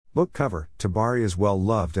Book cover: Tabari is well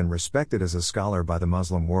loved and respected as a scholar by the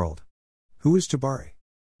Muslim world. Who is Tabari?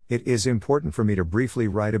 It is important for me to briefly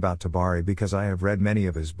write about Tabari because I have read many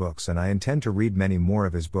of his books and I intend to read many more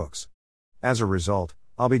of his books. As a result,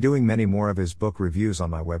 I'll be doing many more of his book reviews on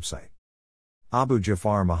my website. Abu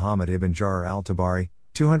Ja'far Muhammad ibn Jarir al-Tabari,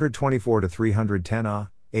 224-310 AH,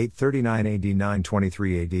 839 AD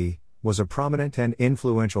 923 AD, was a prominent and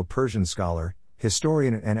influential Persian scholar,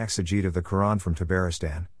 historian and exegete of the Quran from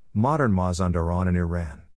Tabaristan, modern Mazandaran in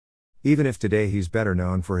Iran. Even if today he's better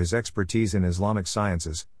known for his expertise in Islamic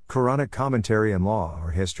sciences, Quranic commentary and law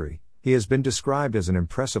or history, he has been described as an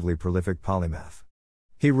impressively prolific polymath.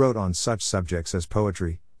 He wrote on such subjects as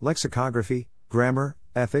poetry, lexicography, grammar,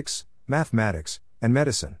 ethics, mathematics, and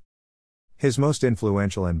medicine. His most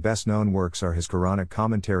influential and best-known works are his Quranic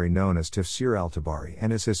commentary known as Tafsir al-Tabari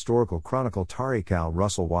and his historical chronicle Tariq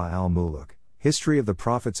al-Rusul wa al-Muluk, History of the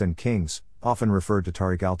Prophets and Kings, often referred to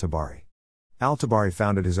Tariq al-Tabari. Al-Tabari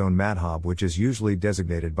founded his own madhab which is usually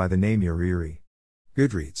designated by the name Yariri.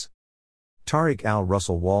 Goodreads. Tariq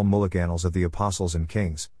al-Rusul wal Muluk Annals of the Apostles and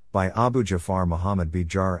Kings, by Abu Ja'far Muhammad b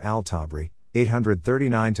Jarir al-Tabari,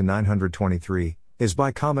 839-923, is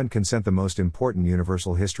by common consent the most important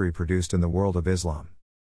universal history produced in the world of Islam.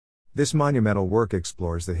 This monumental work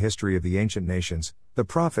explores the history of the ancient nations, the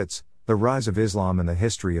prophets, the rise of Islam and the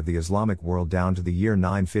history of the Islamic world down to the year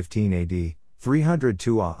 915 AD,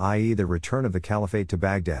 302 AH, i.e. the return of the Caliphate to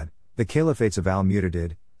Baghdad, the Caliphates of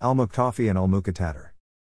al-Mu'tadid, al-Muqtafi and al-Muqtadir.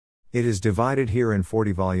 It is divided here in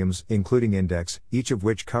 40 volumes, including index, each of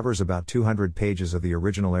which covers about 200 pages of the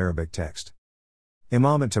original Arabic text.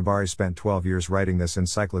 Imam at-Tabari spent 12 years writing this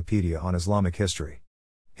encyclopedia on Islamic history.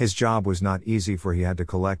 His job was not easy for he had to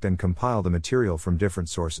collect and compile the material from different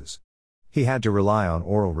sources. He had to rely on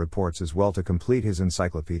oral reports as well to complete his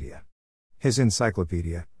encyclopedia. His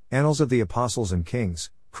encyclopedia, Annals of the Apostles and Kings,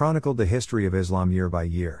 chronicled the history of Islam year by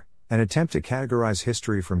year, an attempt to categorize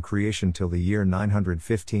history from creation till the year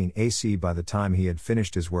 915 AC. By the time he had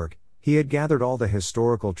finished his work, he had gathered all the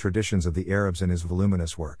historical traditions of the Arabs in his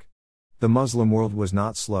voluminous work. The Muslim world was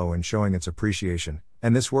not slow in showing its appreciation,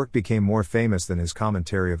 and this work became more famous than his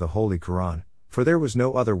commentary of the Holy Quran, for there was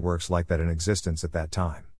no other works like that in existence at that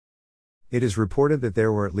time. It is reported that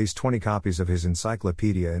there were at least 20 copies of his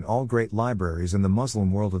encyclopedia in all great libraries in the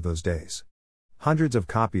Muslim world of those days. Hundreds of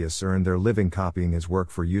copyists earned their living copying his work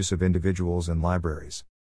for use of individuals and libraries.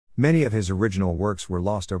 Many of his original works were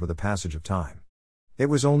lost over the passage of time. It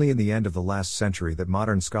was only in the end of the last century that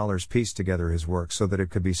modern scholars pieced together his work so that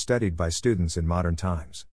it could be studied by students in modern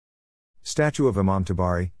times. Statue of Imam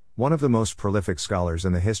Tabari, one of the most prolific scholars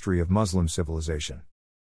in the history of Muslim civilization.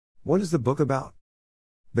 What is the book about?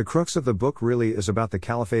 The crux of the book really is about the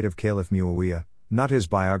caliphate of Caliph Muawiyah, not his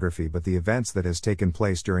biography but the events that has taken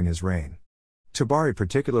place during his reign. Tabari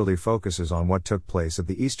particularly focuses on what took place at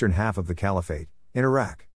the eastern half of the caliphate, in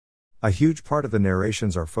Iraq. A huge part of the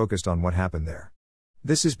narrations are focused on what happened there.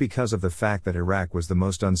 This is because of the fact that Iraq was the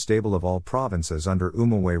most unstable of all provinces under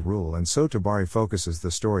Umayyad rule, and so Tabari focuses the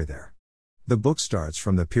story there. The book starts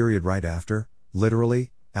from the period right after,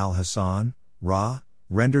 literally, Al-Hasan, Ra,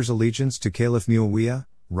 renders allegiance to Caliph Muawiyah,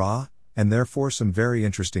 Ra, and therefore some very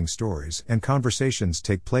interesting stories and conversations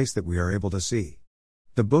take place that we are able to see.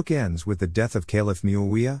 The book ends with the death of Caliph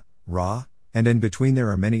Muawiyah, Ra, and in between there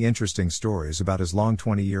are many interesting stories about his long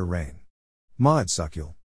 20-year reign. Ma'ad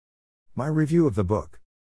Sukul. My review of the book.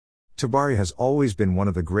 Tabari has always been one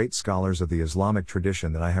of the great scholars of the Islamic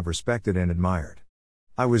tradition that I have respected and admired.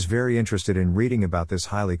 I was very interested in reading about this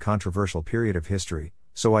highly controversial period of history,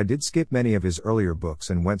 so I did skip many of his earlier books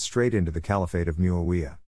and went straight into the Caliphate of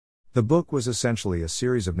Muawiyah. The book was essentially a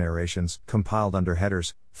series of narrations, compiled under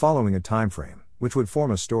headers, following a time frame, which would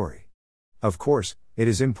form a story. Of course, it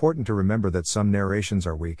is important to remember that some narrations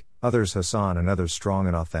are weak, others Hasan and others strong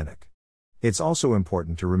and authentic. It's also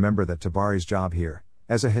important to remember that Tabari's job here,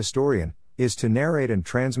 as a historian, is to narrate and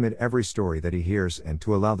transmit every story that he hears and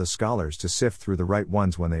to allow the scholars to sift through the right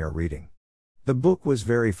ones when they are reading. The book was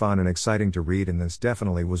very fun and exciting to read, and this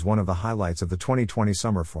definitely was one of the highlights of the 2020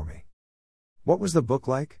 summer for me. What was the book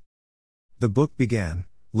like? The book began,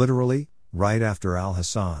 literally, right after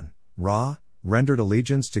Al-Hasan, Ra, rendered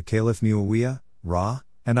allegiance to Caliph Muawiyah, Ra,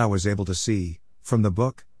 and I was able to see, from the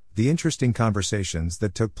book, the interesting conversations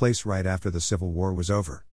that took place right after the civil war was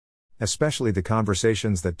over. Especially the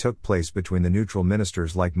conversations that took place between the neutral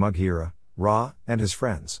ministers like Mughira, Ra, and his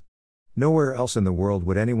friends. Nowhere else in the world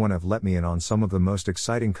would anyone have let me in on some of the most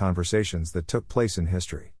exciting conversations that took place in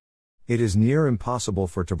history. It is near impossible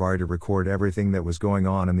for Tabari to record everything that was going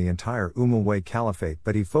on in the entire Umayyad Caliphate,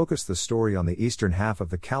 but he focused the story on the eastern half of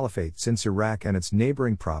the Caliphate, since Iraq and its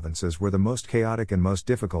neighboring provinces were the most chaotic and most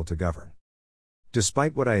difficult to govern.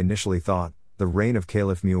 Despite what I initially thought, the reign of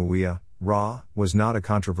Caliph Muawiyah, Ra, was not a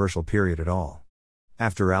controversial period at all.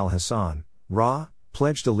 After Al-Hasan, Ra,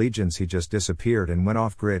 pledged allegiance, he just disappeared and went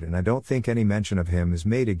off-grid, and I don't think any mention of him is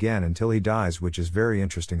made again until he dies, which is very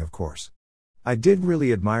interesting, of course. I did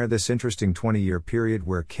really admire this interesting 20-year period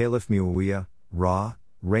where Caliph Muawiyah, Ra,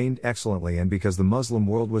 reigned excellently, and because the Muslim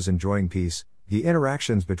world was enjoying peace, the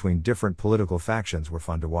interactions between different political factions were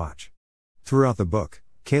fun to watch. Throughout the book,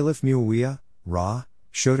 Caliph Muawiyah, Ra,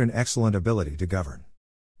 showed an excellent ability to govern.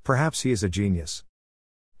 Perhaps he is a genius.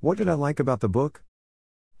 What did I like about the book?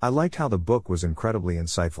 I liked how the book was incredibly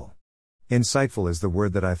insightful. Insightful is the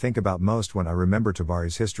word that I think about most when I remember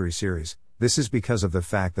Tabari's history series. This is because of the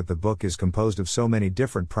fact that the book is composed of so many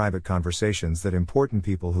different private conversations that important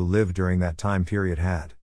people who lived during that time period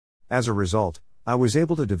had. As a result, I was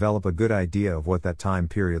able to develop a good idea of what that time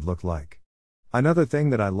period looked like. Another thing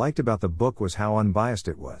that I liked about the book was how unbiased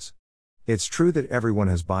it was. It's true that everyone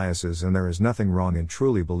has biases, and there is nothing wrong in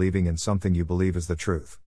truly believing in something you believe is the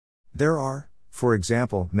truth. There are, for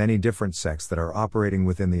example, many different sects that are operating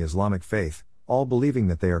within the Islamic faith, all believing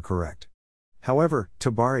that they are correct. However,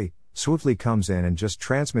 Tabari swiftly comes in and just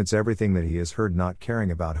transmits everything that he has heard, not caring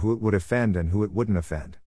about who it would offend and who it wouldn't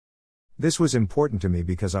offend. This was important to me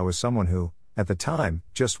because I was someone who, at the time,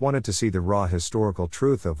 just wanted to see the raw historical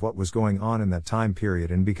truth of what was going on in that time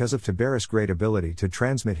period, and because of Tabari's great ability to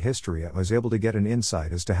transmit history, I was able to get an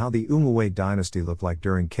insight as to how the Umayyad dynasty looked like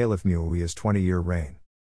during Caliph Muawiyah's 20-year reign.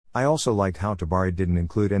 I also liked how Tabari didn't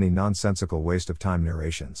include any nonsensical waste of time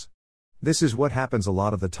narrations. This is what happens a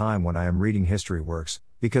lot of the time when I am reading history works,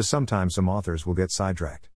 because sometimes some authors will get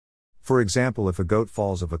sidetracked. For example, if a goat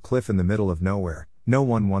falls off a cliff in the middle of nowhere, no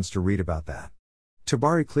one wants to read about that.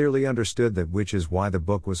 Tabari clearly understood that, which is why the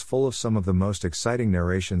book was full of some of the most exciting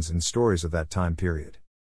narrations and stories of that time period.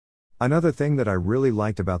 Another thing that I really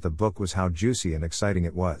liked about the book was how juicy and exciting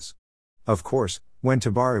it was. Of course, when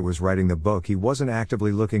Tabari was writing the book, he wasn't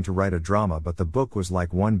actively looking to write a drama, but the book was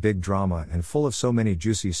like one big drama and full of so many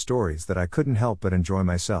juicy stories that I couldn't help but enjoy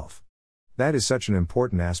myself. That is such an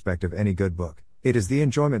important aspect of any good book. It is the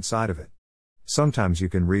enjoyment side of it. Sometimes you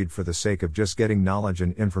can read for the sake of just getting knowledge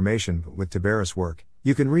and information, but with Tabari's work,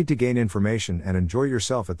 you can read to gain information and enjoy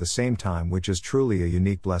yourself at the same time, which is truly a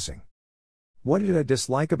unique blessing. What did I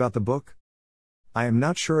dislike about the book? I am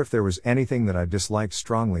not sure if there was anything that I disliked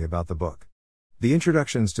strongly about the book. The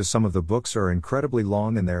introductions to some of the books are incredibly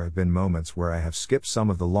long, and there have been moments where I have skipped some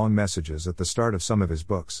of the long messages at the start of some of his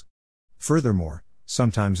books. Furthermore,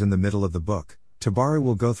 sometimes in the middle of the book, Tabari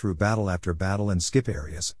will go through battle after battle and skip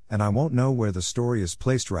areas, and I won't know where the story is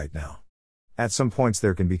placed right now. At some points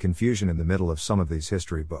there can be confusion in the middle of some of these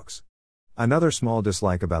history books. Another small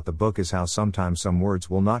dislike about the book is how sometimes some words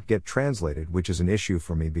will not get translated, which is an issue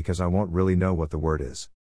for me because I won't really know what the word is.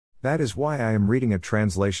 That is why I am reading a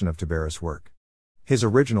translation of Tabari's work. His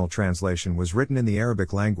original translation was written in the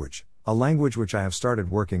Arabic language, a language which I have started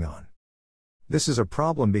working on. This is a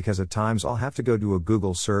problem because at times I'll have to go do a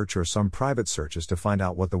Google search or some private searches to find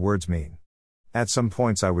out what the words mean. At some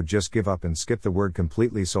points I would just give up and skip the word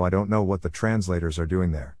completely, so I don't know what the translators are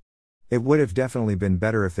doing there. It would have definitely been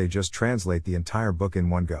better if they just translate the entire book in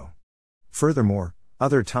one go. Furthermore,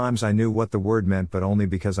 other times I knew what the word meant, but only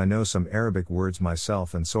because I know some Arabic words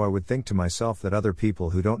myself, and so I would think to myself that other people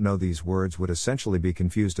who don't know these words would essentially be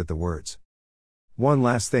confused at the words. One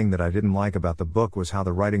last thing that I didn't like about the book was how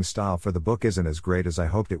the writing style for the book isn't as great as I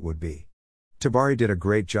hoped it would be. Tabari did a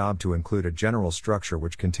great job to include a general structure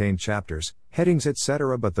which contained chapters, headings,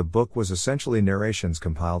 etc., but the book was essentially narrations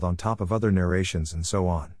compiled on top of other narrations and so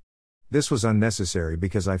on. This was unnecessary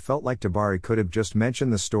because I felt like Tabari could have just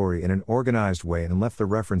mentioned the story in an organized way and left the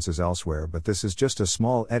references elsewhere, but this is just a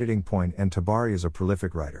small editing point, and Tabari is a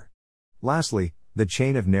prolific writer. Lastly, the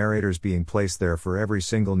chain of narrators being placed there for every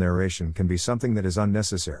single narration can be something that is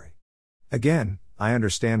unnecessary. Again, I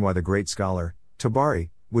understand why the great scholar, Tabari,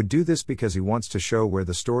 would do this because he wants to show where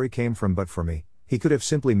the story came from, but for me, he could have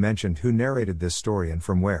simply mentioned who narrated this story and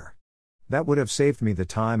from where. That would have saved me the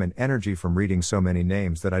time and energy from reading so many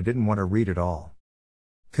names that I didn't want to read at all.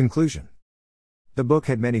 Conclusion. The book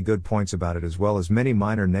had many good points about it as well as many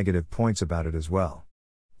minor negative points about it as well.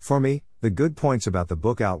 For me, the good points about the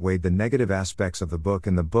book outweighed the negative aspects of the book,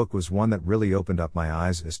 and the book was one that really opened up my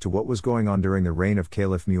eyes as to what was going on during the reign of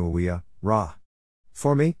Caliph Muawiyah, Ra.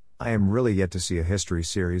 For me, I am really yet to see a history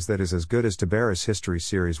series that is as good as Tabari's history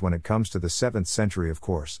series when it comes to the 7th century, of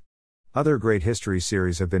course. Other great history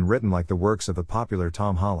series have been written, like the works of the popular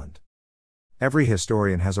Tom Holland. Every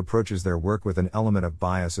historian has approaches their work with an element of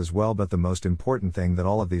bias as well, but the most important thing that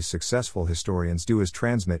all of these successful historians do is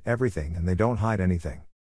transmit everything, and they don't hide anything.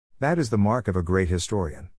 That is the mark of a great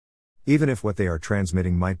historian. Even if what they are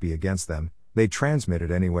transmitting might be against them, they transmit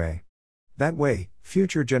it anyway. That way,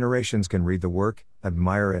 future generations can read the work,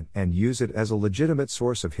 admire it, and use it as a legitimate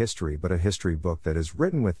source of history. But a history book that is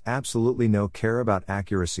written with absolutely no care about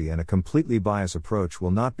accuracy and a completely biased approach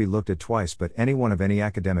will not be looked at twice by anyone of any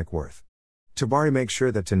academic worth. Tabari makes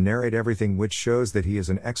sure that to narrate everything, which shows that he is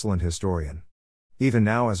an excellent historian. Even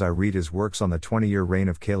now, as I read his works on the 20-year reign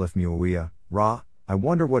of Caliph Muawiyah, I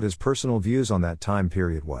wonder what his personal views on that time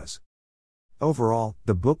period was. Overall,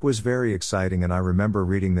 the book was very exciting, and I remember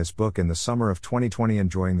reading this book in the summer of 2020,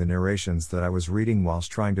 enjoying the narrations that I was reading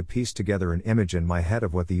whilst trying to piece together an image in my head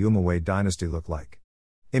of what the Umayyad dynasty looked like.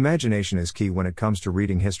 Imagination is key when it comes to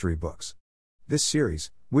reading history books. This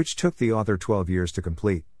series, which took the author 12 years to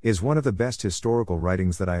complete, is one of the best historical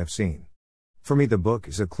writings that I have seen. For me, the book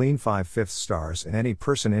is a clean 5/5 stars, and any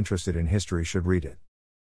person interested in history should read it.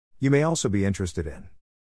 You may also be interested in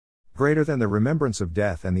Greater Than the Remembrance of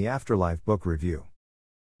Death and the Afterlife book review.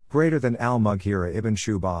 Greater Than Al-Mughira ibn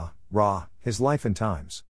Shu'bah, His Life and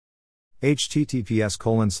Times.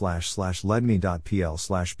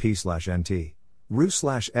 https://ledme.pl/p/nt,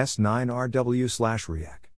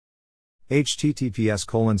 ru/s9rw/reac.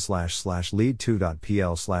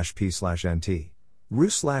 https://lead2.pl/p/nt,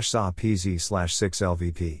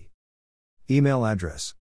 ru/sa/pz/6lvp. Email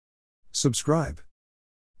address. Subscribe.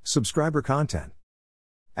 Subscriber content.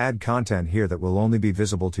 Add content here that will only be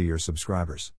visible to your subscribers.